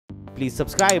please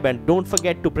subscribe and don't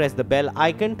forget to press the bell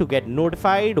icon to get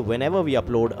notified whenever we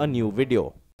upload a new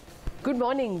video. Good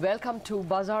morning. Welcome to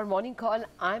Bazaar Morning Call.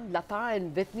 I'm Lata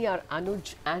and with me are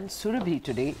Anuj and Surabhi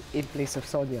today in place of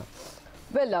Sonia.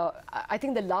 Well, I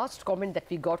think the last comment that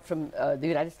we got from the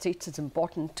United States is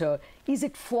important. Is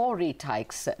it 4 rate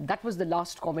hikes? That was the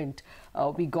last comment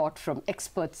we got from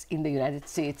experts in the United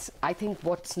States. I think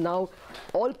what's now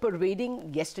all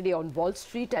pervading yesterday on Wall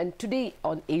Street and today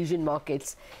on Asian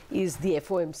markets is the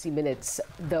FOMC minutes.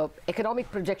 The economy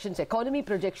projections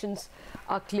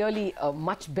are clearly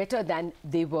much better than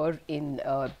they were in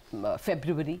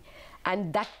February.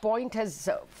 And that point has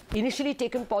initially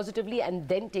taken positively and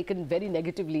then taken very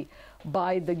negatively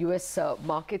by the US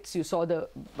markets. You saw the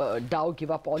Dow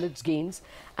give up all its gains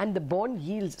and the bond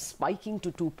yields spiking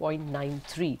to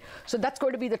 2.93. So that's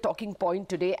going to be the talking point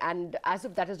today. And as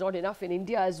if that is not enough, in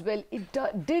India as well,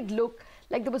 it did look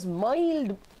like there was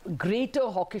mild greater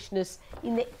hawkishness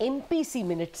in the MPC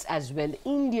minutes as well,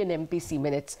 Indian MPC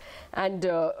minutes. And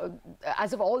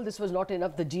as if all this was not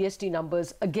enough, the GST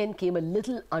numbers again came a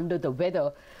little under the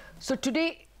weather. So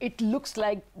today it looks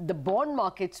like the bond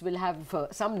markets will have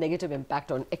some negative impact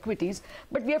on equities.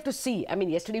 But we have to see. I mean,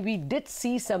 yesterday we did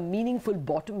see some meaningful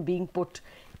bottom being put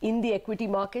in the equity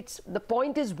markets. The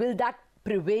point is, will that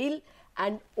prevail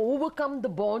and overcome the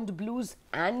bond blues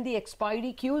and the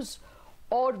expiry queues?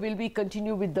 Or will we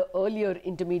continue with the earlier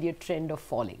intermediate trend of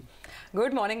falling?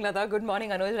 Good morning, Lata. Good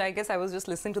morning, Anuj. I guess I was just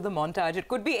listening to the montage. It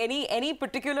could be any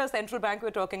particular central bank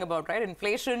we're talking about, right?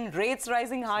 Inflation, rates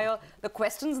rising higher. The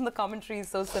questions in the commentary is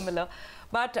so similar.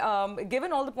 But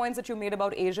given all the points that you made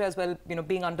about Asia as well, you know,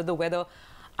 being under the weather,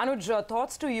 Anuj,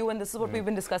 thoughts to you, and this is what we've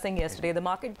been discussing yesterday. The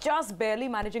market just barely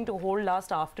managing to hold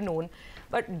last afternoon.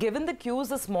 But given the cues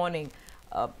this morning,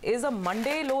 is a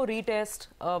Monday low retest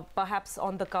perhaps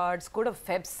on the cards? Could a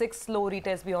Feb 6 low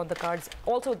retest be on the cards?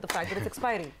 Also the fact that it's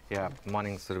expiring. Yeah,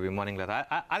 morning Surabhi, morning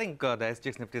Lata. I think the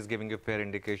SGX Nifty is giving you a fair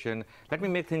indication. Let me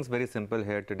make things very simple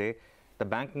here today. The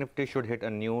Bank Nifty should hit a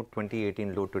new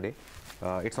 2018 low today.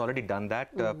 It's already done that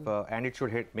and it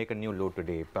should make a new low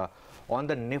today. On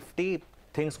the Nifty,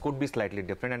 things could be slightly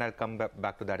different and I'll come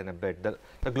back to that in a bit.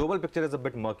 The global picture is a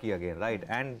bit murky again, right?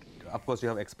 And of course you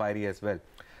have expiry as well.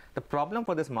 The problem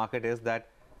for this market is that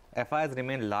FIs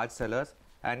remain large sellers,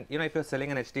 and you know, if you're selling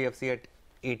an HDFC at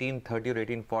 1830 or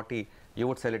 1840, you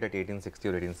would sell it at 1860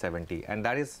 or 1870, and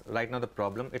that is right now the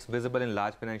problem. It's visible in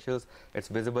large financials, it's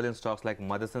visible in stocks like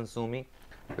Motherson Sumi.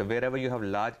 Wherever you have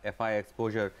large FI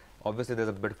exposure, obviously there's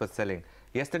a bit of a selling.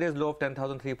 Yesterday's low of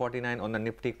 10,349 on the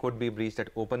Nifty could be breached at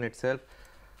open itself.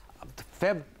 The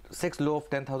Feb 6 low of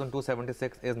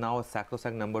 10,276 is now a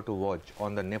sacrosanct number to watch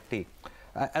on the Nifty.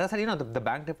 As I said, you know, the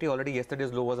Bank Nifty already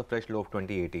yesterday's low was a fresh low of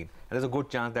 2018. And there's a good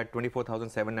chance that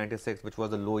 24,796, which was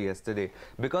the low yesterday,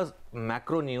 because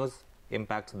macro news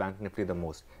impacts Bank Nifty the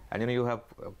most. And you know, you have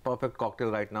a perfect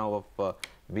cocktail right now of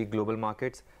weak global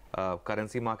markets,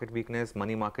 currency market weakness,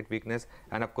 money market weakness,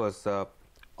 and of course,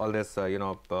 all this,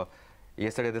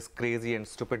 yesterday this crazy and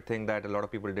stupid thing that a lot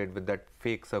of people did with that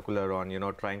fake circular on, you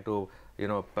know, trying to, you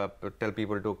know, tell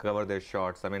people to cover their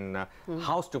shorts. I mean,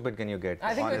 how stupid can you get?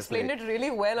 I think honestly? You explained it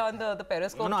really well on the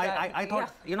Periscope. No, I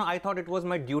thought, you know, I thought it was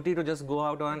my duty to just go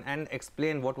out on and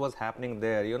explain what was happening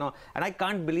there, you know, and I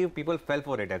can't believe people fell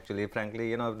for it actually, frankly,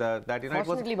 you know, that, you know,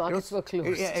 Fortunately, markets were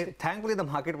closed. Thankfully, the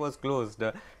market was closed.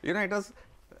 You know, it was,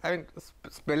 I mean,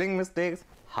 spelling mistakes,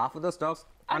 half of the stocks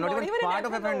are not even part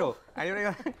of F&O.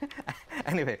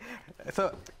 Anyway,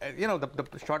 so, you know, the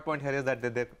short point here is that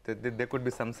there could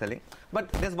be some selling. But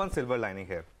there's one silver lining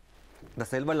here. The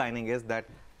silver lining is that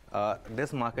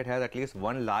this market has at least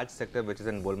one large sector which is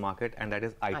in bull market, and that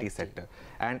is IT sector.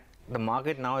 And the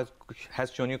market now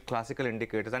has shown you classical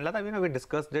indicators. And Lata, you know, we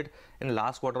discussed it in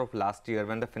last quarter of last year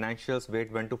when the financials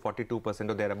weight went to 42%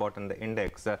 or thereabout in the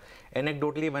index.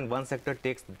 Anecdotally, when one sector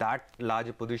takes that large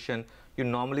a position, you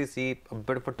normally see a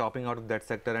bit of a topping out of that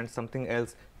sector and something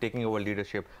else taking over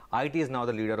leadership. IT is now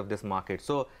the leader of this market.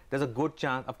 So there's a good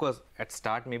chance, of course, at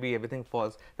start, maybe everything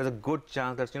falls. There's a good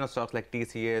chance that, you know, stocks like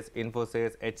TCS,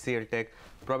 Infosys, HCL Tech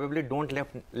probably don't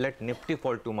let Nifty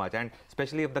fall too much. And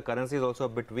especially if the currency is also a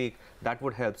bit weak, that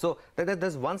would help. So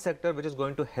there's one sector which is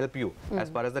going to help you as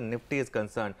far as the Nifty is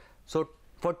concerned. So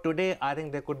for today, I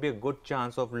think there could be a good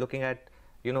chance of looking at,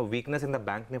 you know, weakness in the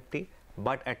Bank Nifty,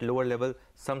 but at lower level,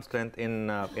 some strength in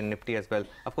Nifty as well.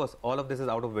 Of course, all of this is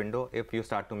out of window if you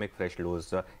start to make fresh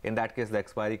lows. In that case, the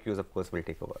expiry queues, of course, will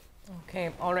take over.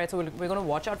 Okay, all right. So we're going to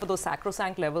watch out for those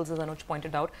sacrosanct levels, as Anuj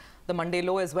pointed out, the Monday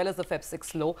low as well as the Feb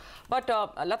 6 low. But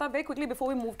Lata, very quickly before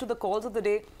we move to the calls of the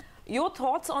day, Your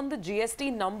thoughts on the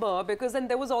GST number, because then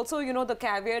there was also, you know, the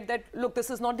caveat that, look, this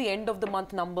is not the end of the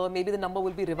month number. Maybe the number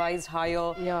will be revised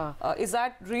higher. Yeah. Is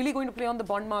that really going to play on the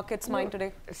bond market's mind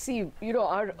today? See, you know,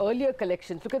 our earlier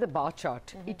collections, look at the bar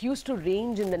chart. It used to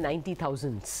range in the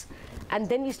 90,000s. And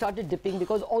then we started dipping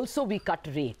because also we cut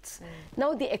rates.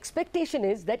 Now, the expectation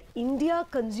is that India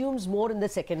consumes more in the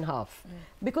second half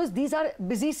because these are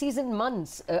busy season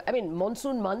months. I mean,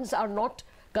 monsoon months are not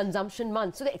consumption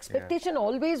months. So the expectation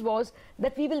always was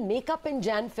that we will make up in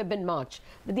Jan, Feb and March,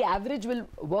 that the average will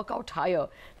work out higher.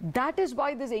 That is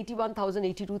why this 81,000,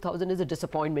 82,000 is a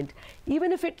disappointment.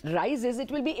 Even if it rises,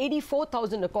 it will be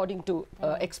 84,000 according to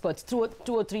experts, through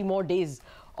 2 or 3 more days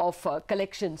of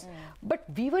collections. But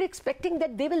we were expecting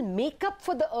that they will make up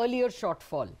for the earlier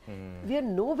shortfall. We are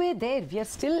nowhere there. We are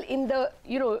still in the,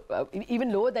 you know,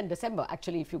 even lower than December,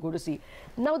 actually, if you go to see.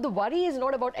 Now, the worry is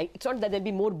not about, it's not that there'll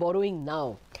be more borrowing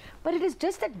now, but it is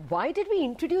just that why did we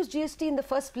introduce GST in the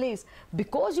first place?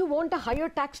 Because you want a higher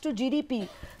tax to GDP.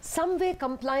 Somewhere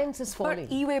compliance is falling.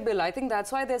 But e-way bill, I think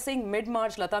that's why they're saying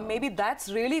mid-March, Lata. Maybe that's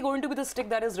really going to be the stick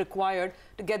that is required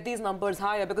to get these numbers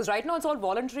higher, because right now it's all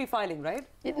voluntary filing, right?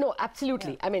 No,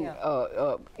 absolutely. I mean,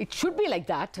 it should be like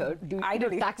that.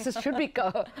 Ideally. Taxes should be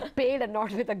paid and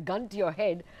not with a gun to your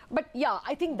head. But yeah,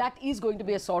 I think that is going to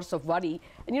be a source of worry.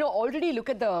 And you know, already look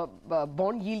at the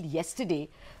bond yield yesterday,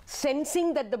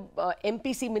 sensing that the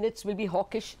MPC minutes will be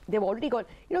hawkish. They've already gone.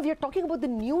 You know, we are talking about the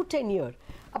new 10-year.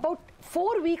 About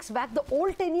 4 weeks back, the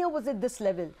old 10-year was at this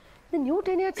level. The new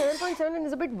 10-year at 7.7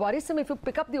 is a bit worrisome. If you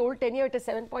pick up the old 10-year at a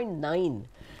 7.9.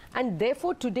 And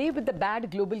therefore, today with the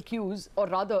bad global cues, or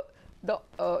rather the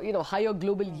you know, higher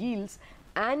global yields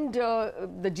and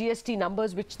the GST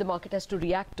numbers which the market has to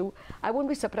react to, I won't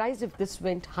be surprised if this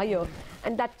went higher,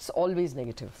 and that's always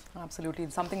negative. Absolutely.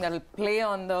 It's something that will play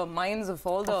on the minds of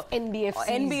all the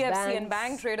NBFC and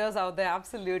bank traders out there.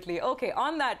 Absolutely. Okay,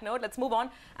 on that note, let's move on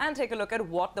and take a look at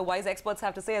what the wise experts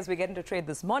have to say as we get into trade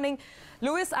this morning.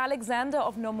 Louis Alexander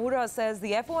of Nomura says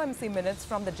the FOMC minutes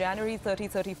from the January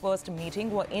 30-31st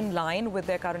meeting were in line with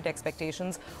their current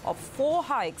expectations of 4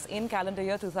 hikes in calendar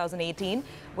year 2018,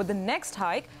 with the next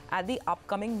hike at the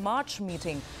upcoming March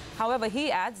meeting. However,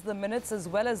 he adds the minutes as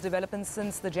well as developments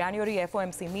since the January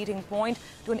FOMC meeting point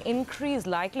to an increased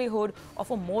likelihood of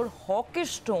a more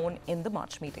hawkish tone in the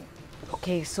March meeting.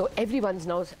 Okay, so everyone's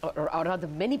now, or rather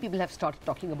many people have started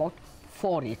talking about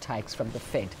 4 rate hikes from the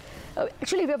Fed.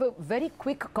 Actually, we have a very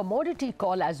quick commodity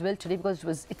call as well today,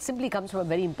 because it simply comes from a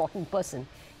very important person.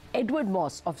 Edward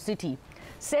Moss of Citi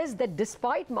says that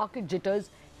despite market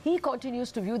jitters, he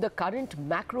continues to view the current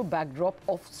macro backdrop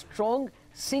of strong,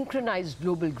 synchronized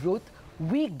global growth,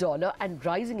 weak dollar and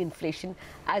rising inflation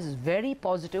as very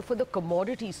positive for the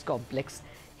commodities complex.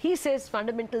 He says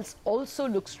fundamentals also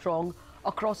look strong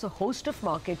across a host of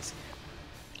markets,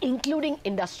 including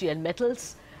industrial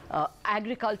metals,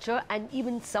 agriculture and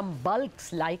even some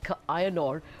bulks like iron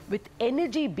ore, with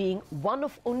energy being one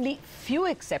of only few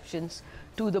exceptions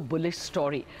to the bullish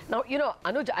story. Now, you know,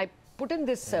 Anuj, I put in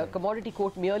this commodity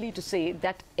quote merely to say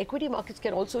that equity markets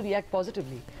can also react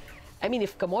positively. I mean,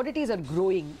 if commodities are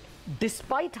growing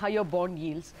despite higher bond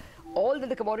yields, all that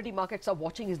the commodity markets are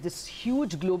watching is this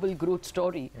huge global growth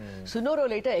story. Sooner or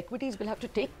later, equities will have to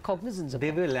take cognizance of They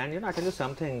that. will, and you know, I tell you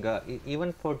something,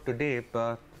 even for today,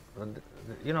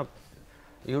 you know,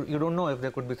 you don't know if there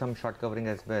could be some short covering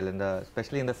as well,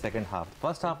 especially in the second half.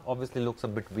 First half obviously looks a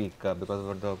bit weak because of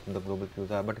what the global cues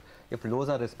are, but if lows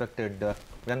are respected,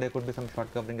 then there could be some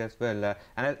short covering as well.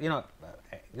 And you know,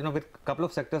 with a couple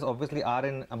of sectors obviously are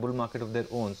in a bull market of their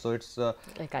own, so it's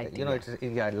like IT, you know, it's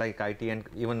like IT and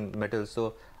even metals.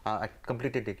 So I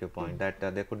completely take your point that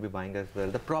there could be buying as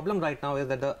well. The problem right now is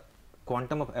that the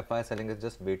quantum of FI selling is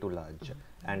just way too large,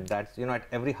 and that's, you know, at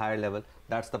every higher level,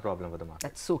 that's the problem with the market.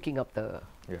 That's soaking up the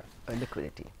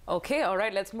liquidity. Okay, all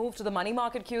right, let's move to the money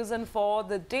market cues. And for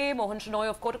the day, Mohan Shenoy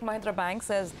of Kotak Mahindra Bank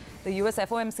says the US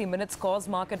FOMC minutes caused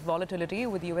market volatility,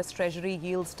 with US Treasury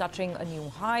yields touching a new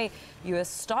high, US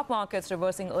stock markets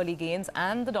reversing early gains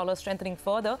and the dollar strengthening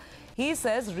further. He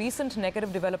says recent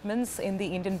negative developments in the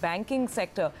Indian banking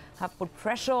sector have put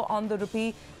pressure on the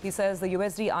rupee. He says the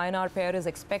USD-INR pair is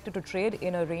expected to trade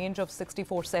in a range of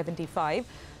 64.75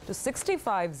 to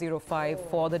 65.05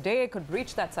 for the day. It could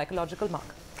reach that psychological mark.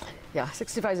 Yeah,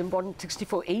 65 is important.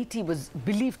 64.80 was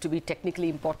believed to be technically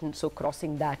important, so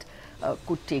crossing that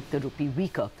could take the rupee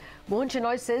weaker. Mohan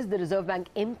Shenoy says the Reserve Bank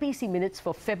MPC minutes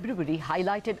for February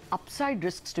highlighted upside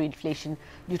risks to inflation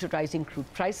due to rising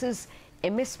crude prices.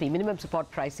 MSP, minimum support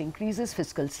price increases,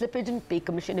 fiscal slippage and pay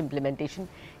commission implementation.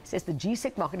 He says the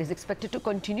G-Sec market is expected to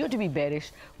continue to be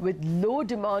bearish with low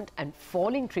demand and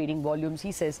falling trading volumes.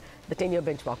 He says the 10-year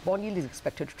benchmark bond yield is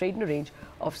expected to trade in a range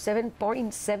of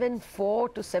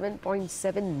 7.74 to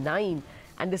 7.79.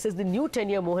 And this is the new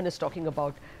 10-year Mohan is talking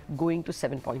about going to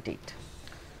 7.8.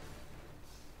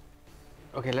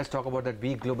 Okay, let's talk about that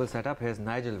weak global setup. Here's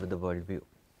Nigel with the world view.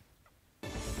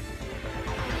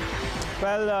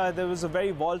 Well, there was a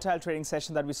very volatile trading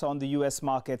session that we saw in the US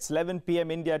markets. 11 p.m.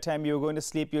 India time, you were going to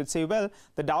sleep. You'd say, well,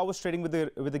 the Dow was trading with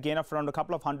a gain of around a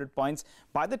couple of 100 points.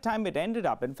 By the time it ended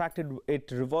up, in fact,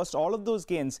 it reversed all of those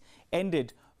gains,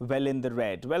 ended well in the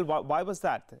red. Well, why was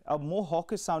that? A more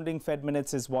hawkish sounding Fed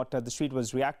minutes is what the street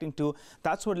was reacting to.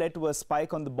 That's what led to a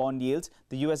spike on the bond yields.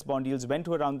 The US bond yields went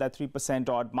to around that 3%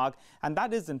 odd mark, and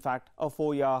that is in fact a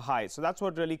 4-year high. So that's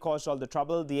what really caused all the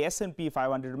trouble. The S&P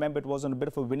 500, remember, it was on a bit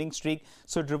of a winning streak,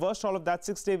 so it reversed all of that.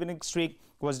 6-day winning streak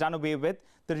was done away with.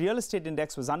 The real estate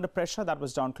index was under pressure. That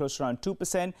was down close to around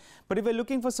 2%. But if we're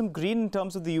looking for some green in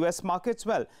terms of the US markets,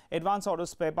 well, advanced auto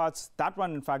spare parts, that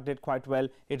one in fact did quite well.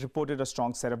 It reported a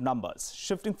strong set of numbers.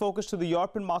 Shifting focus to the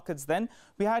European markets then,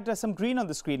 we had some green on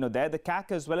the screen there. The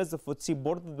CAC as well as the FTSE,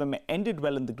 both of them ended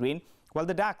well in the green, while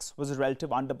the DAX was a relative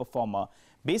underperformer.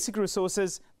 Basic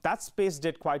resources, that space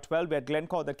did quite well. We had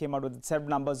Glencore that came out with its set of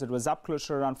numbers. It was up close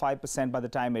to around 5% by the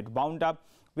time it wound up.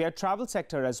 We had travel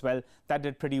sector as well that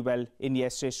did pretty well in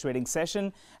yesterday's trading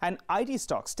session. And IT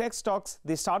stocks, tech stocks,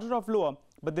 they started off lower,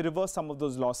 but they reversed some of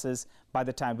those losses by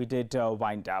the time we did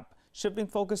wind up. Shifting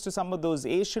focus to some of those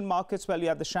Asian markets, well, you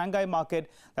have the Shanghai market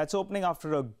that's opening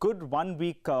after a good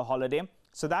 1-week holiday.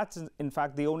 So that's in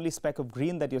fact the only speck of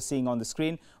green that you're seeing on the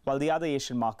screen, while the other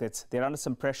Asian markets, they're under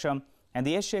some pressure. And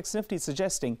the SGX Nifty is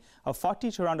suggesting a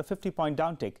 40 to around a 50-point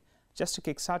downtick just to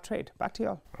kickstart trade. Back to you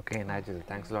all. Okay, Nigel,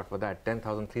 thanks a lot for that.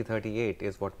 10,338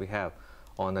 is what we have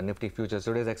on the Nifty futures.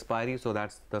 Today's expiry, so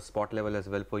that's the spot level as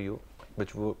well for you,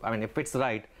 which, I mean, if it's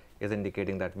right, is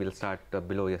indicating that we'll start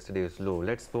below yesterday's low.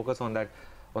 Let's focus on that,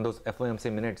 on those FOMC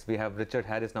minutes. We have Richard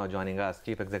Harris now joining us,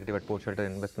 Chief Executive at Port Shelter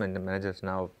Investment Managers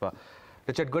now.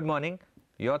 Richard, good morning.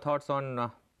 Your thoughts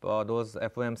on those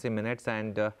FOMC minutes,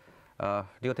 and do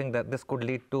you think that this could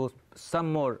lead to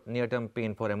some more near-term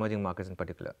pain for emerging markets in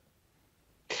particular?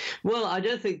 Well, I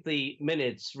don't think the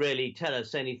minutes really tell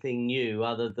us anything new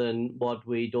other than what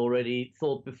we'd already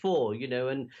thought before, you know,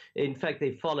 and in fact,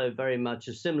 they follow very much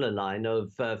a similar line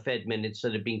of Fed minutes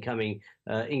that have been coming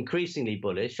increasingly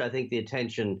bullish. I think the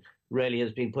attention really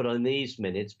has been put on these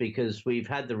minutes because we've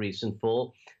had the recent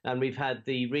fall and we've had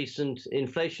the recent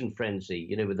inflation frenzy,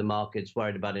 you know, with the markets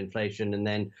worried about inflation and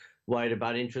then worried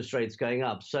about interest rates going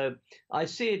up. So I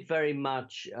see it very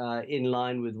much in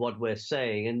line with what we're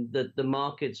saying, and that the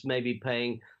markets may be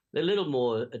paying a little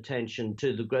more attention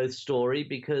to the growth story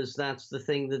because that's the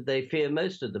thing that they fear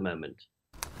most at the moment.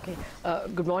 Okay.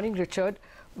 Good morning, Richard.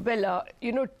 Well,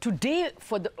 you know, today,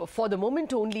 for the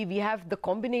moment only, we have the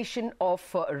combination of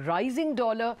rising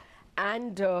dollar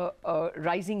and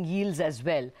rising yields as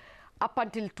well. Up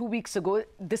until 2 weeks ago,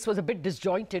 this was a bit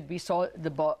disjointed. We saw the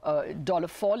dollar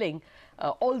falling,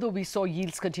 although we saw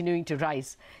yields continuing to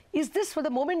rise. Is this, for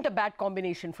the moment, a bad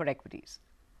combination for equities?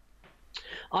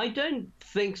 I don't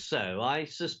think so. I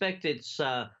suspect it's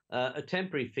a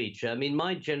temporary feature. I mean,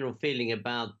 my general feeling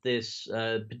about this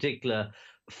particular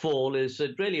fall is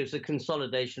that really it was a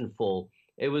consolidation fall.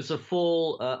 It was a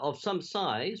fall of some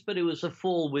size, but it was a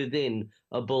fall within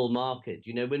a bull market.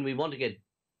 You know, when we want to get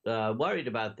worried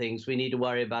about things, we need to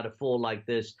worry about a fall like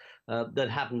this that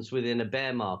happens within a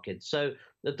bear market. So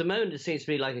at the moment, it seems to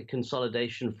be like a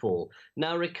consolidation fall.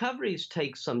 Now, recoveries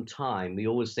take some time. We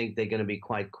always think they're going to be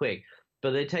quite quick,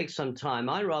 but they take some time.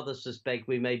 I rather suspect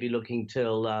we may be looking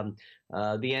till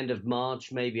the end of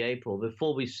March, maybe April,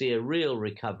 before we see a real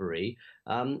recovery.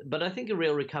 But I think a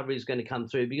real recovery is going to come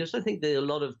through because I think there are a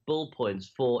lot of bull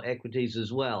points for equities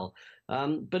as well.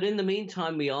 But in the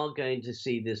meantime, we are going to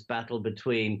see this battle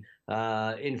between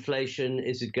inflation.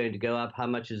 Is it going to go up? How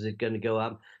much is it going to go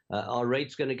up? Are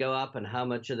rates going to go up? And how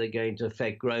much are they going to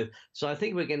affect growth? So I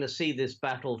think we're going to see this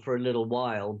battle for a little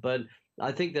while. But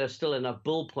I think there are still enough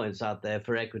bull points out there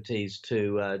for equities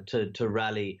to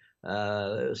rally,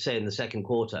 say, in the second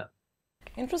quarter.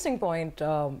 Interesting point,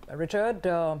 Richard.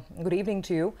 Good evening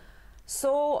to you.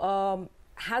 So,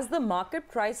 has the market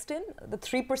priced in the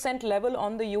 3% level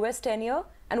on the US 10-year?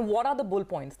 And what are the bull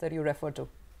points that you refer to?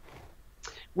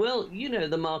 Well, you know,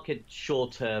 the market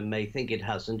short-term may think it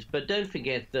hasn't, but don't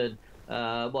forget that,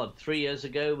 3 years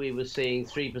ago we were seeing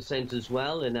 3% as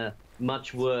well in a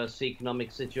much worse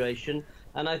economic situation.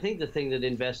 And I think the thing that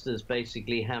investors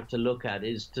basically have to look at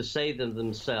is to say to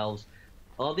themselves,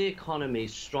 are the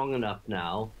economies strong enough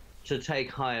now to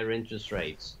take higher interest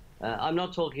rates? I'm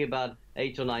not talking about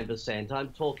 8 or 9%. I'm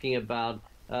talking about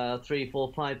 3,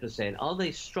 4, 5%. Are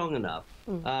they strong enough?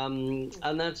 And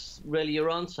that's really your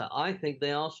answer. I think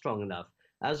they are strong enough.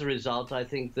 As a result, I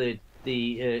think that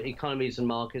the economies and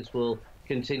markets will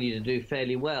continue to do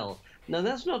fairly well. Now,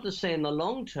 that's not to say in the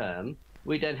long term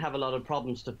we don't have a lot of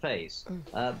problems to face.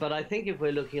 But I think if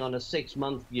we're looking on a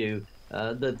 6-month view,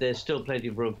 that there's still plenty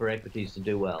of room for equities to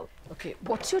do well. Okay,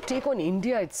 what's your take on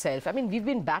India itself? I mean, we've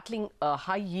been battling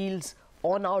high yields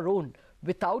on our own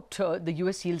without the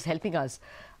US yields helping us.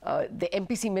 The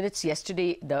MPC minutes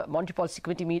yesterday, the Monetary Policy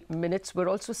Committee minutes were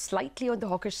also slightly on the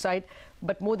hawkish side,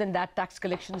 but more than that, tax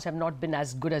collections have not been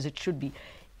as good as it should be.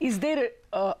 Is there,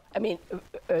 the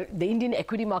Indian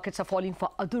equity markets are falling for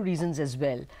other reasons as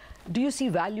well. Do you see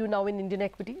value now in Indian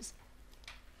equities?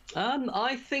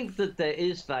 I think that there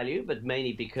is value, but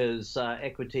mainly because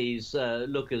equities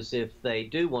look as if they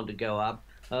do want to go up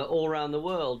all around the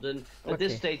world. And at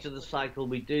this stage of the cycle,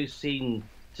 we do seem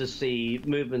to see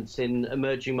movements in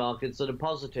emerging markets that are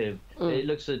positive. It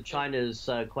looks that China's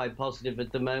quite positive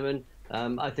at the moment.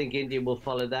 I think India will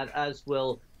follow that, as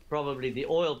will probably the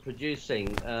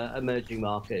oil-producing emerging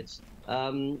markets.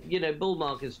 Bull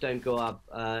markets don't go up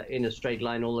in a straight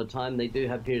line all the time. They do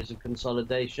have periods of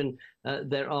consolidation.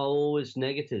 There are always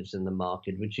negatives in the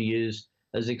market, which are used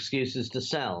as excuses to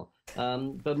sell.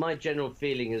 But my general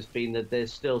feeling has been that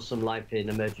there's still some life in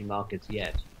emerging markets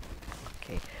yet.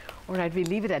 Okay. All right, we'll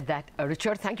leave it at that.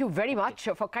 Richard, thank you very much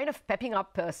for kind of pepping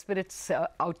up spirits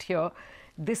out here.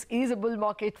 This is a bull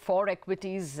market for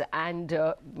equities, and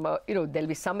there'll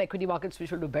be some equity markets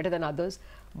which will do better than others.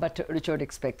 But Richard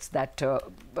expects that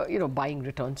buying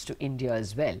returns to India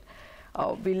as well.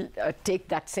 We'll take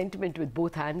that sentiment with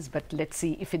both hands, but let's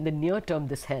see if in the near term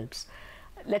this helps.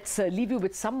 Let's leave you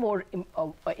with some more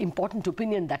important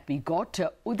opinion that we got.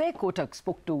 Uday Kotak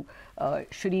spoke to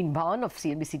Shireen Bhan of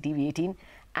CNBC TV18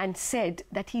 and said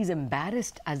that he's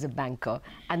embarrassed as a banker,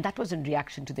 and that was in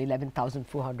reaction to the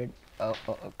 11,400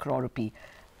 crore rupee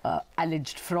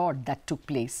alleged fraud that took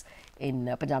place in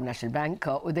Punjab National Bank.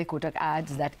 Uday Kotak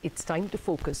adds that it's time to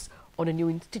focus on a new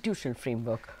institutional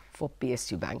framework for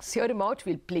PSU banks. Hear him out.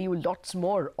 We'll play you lots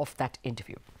more of that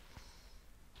interview.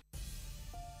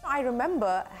 I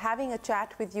remember having a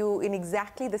chat with you in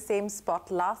exactly the same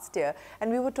spot last year, and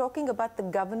we were talking about the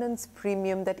governance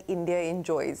premium that India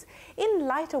enjoys. In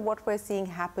light of what we're seeing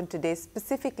happen today,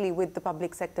 specifically with the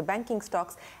public sector banking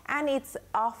stocks and its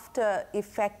after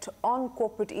effect on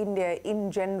corporate India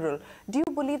in general, do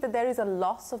you believe that there is a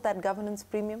loss of that governance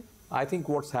premium? I think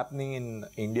what's happening in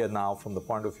India now from the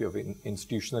point of view of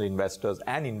institutional investors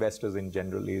and investors in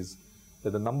general is that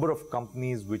the number of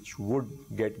companies which would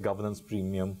get governance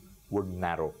premium would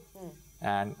narrow.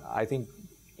 And I think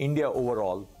India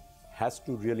overall has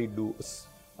to really do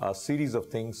a series of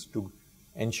things to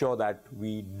ensure that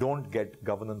we don't get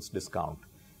governance discount.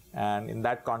 And in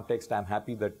that context, I'm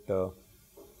happy that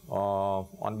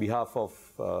on behalf of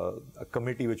a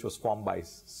committee which was formed by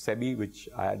SEBI, which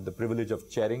I had the privilege of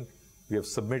chairing, we have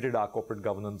submitted our corporate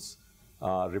governance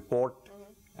report.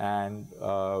 And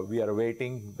we are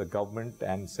awaiting the government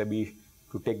and SEBI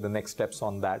to take the next steps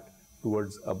on that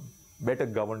towards a better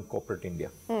governed corporate India.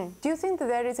 Do you think that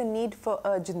there is a need for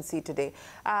urgency today?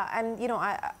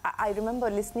 I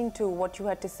remember listening to what you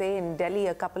had to say in Delhi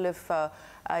a couple of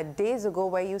days ago,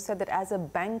 where you said that as a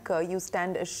banker you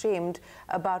stand ashamed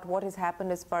about what has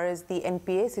happened as far as the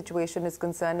NPA situation is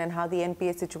concerned and how the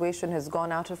NPA situation has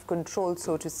gone out of control,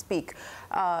 so to speak.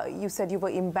 You said you were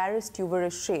embarrassed, you were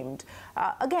ashamed.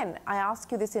 Again, I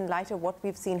ask you this in light of what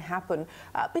we've seen happen,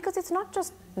 because it's not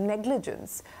just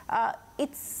negligence.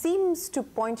 It seems to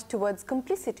point towards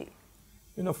complicity.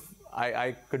 You know,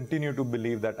 I continue to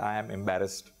believe that I am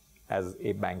embarrassed as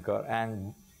a banker,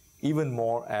 and even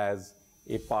more as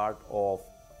a part of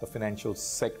the financial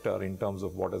sector in terms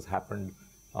of what has happened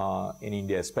in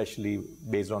India, especially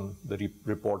based on the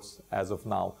reports as of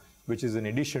now, which is in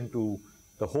addition to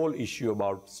the whole issue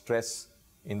about stress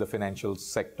in the financial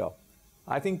sector.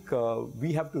 I think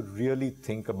we have to really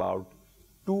think about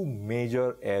two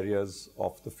major areas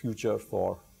of the future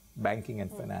for banking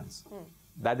and finance.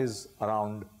 That is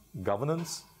around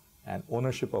governance and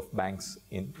ownership of banks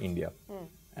in India.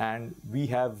 And we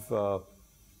have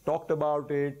talked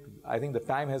about it. I think the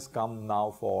time has come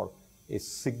now for a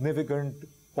significant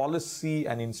policy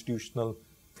and institutional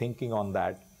thinking on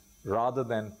that rather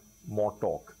than more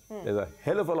talk. There's a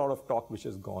hell of a lot of talk which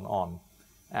has gone on.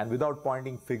 And without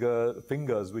pointing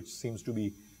fingers, which seems to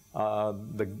be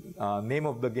the name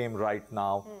of the game right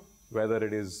now, whether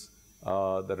it is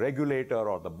the regulator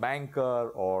or the banker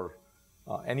or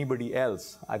anybody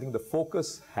else, I think the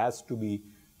focus has to be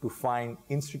to find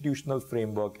institutional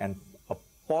framework and a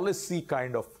policy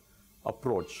kind of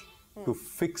approach to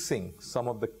fixing some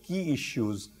of the key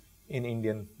issues in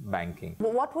Indian banking.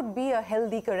 What would be a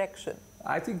healthy correction?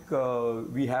 I think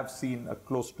we have seen a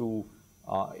close to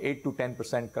 8 to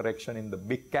 10% correction in the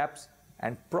big caps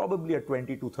and probably a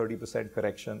 20 to 30%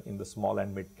 correction in the small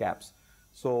and mid caps.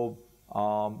 So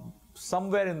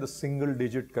somewhere in the single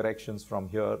digit corrections from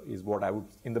here is what I would,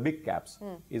 in the big caps,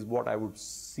 is what I would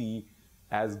see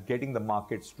as getting the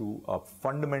markets to a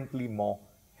fundamentally more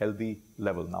healthy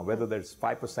level. Now, whether there's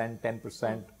 5%,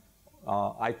 10%,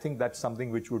 I think that's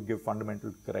something which would give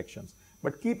fundamental corrections.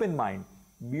 But keep in mind,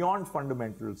 beyond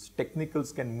fundamentals,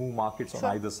 technicals can move markets on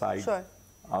either side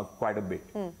quite a bit.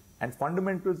 And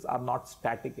fundamentals are not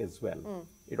static as well.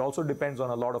 It also depends on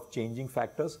a lot of changing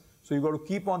factors. So you've got to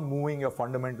keep on moving your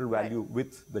fundamental value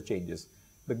with the changes.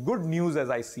 The good news as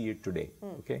I see it today,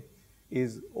 okay,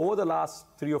 is over the last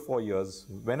 3 or 4 years,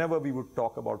 whenever we would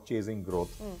talk about chasing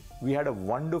growth, we had a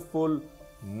wonderful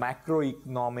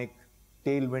macroeconomic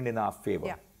tailwind in our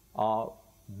favor.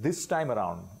 This time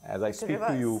around, as I speak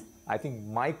to you, I think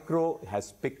micro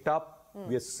has picked up.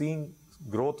 We are seeing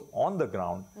growth on the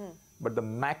ground, but the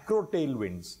macro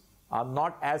tailwinds are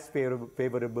not as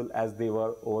favorable as they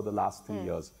were over the last 3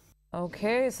 years.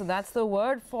 Okay, so that's the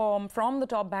word from the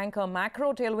top banker.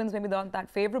 Macro tailwinds maybe not that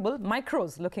favorable.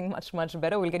 Micros looking much, much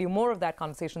better. We'll get you more of that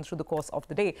conversation through the course of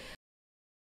the day.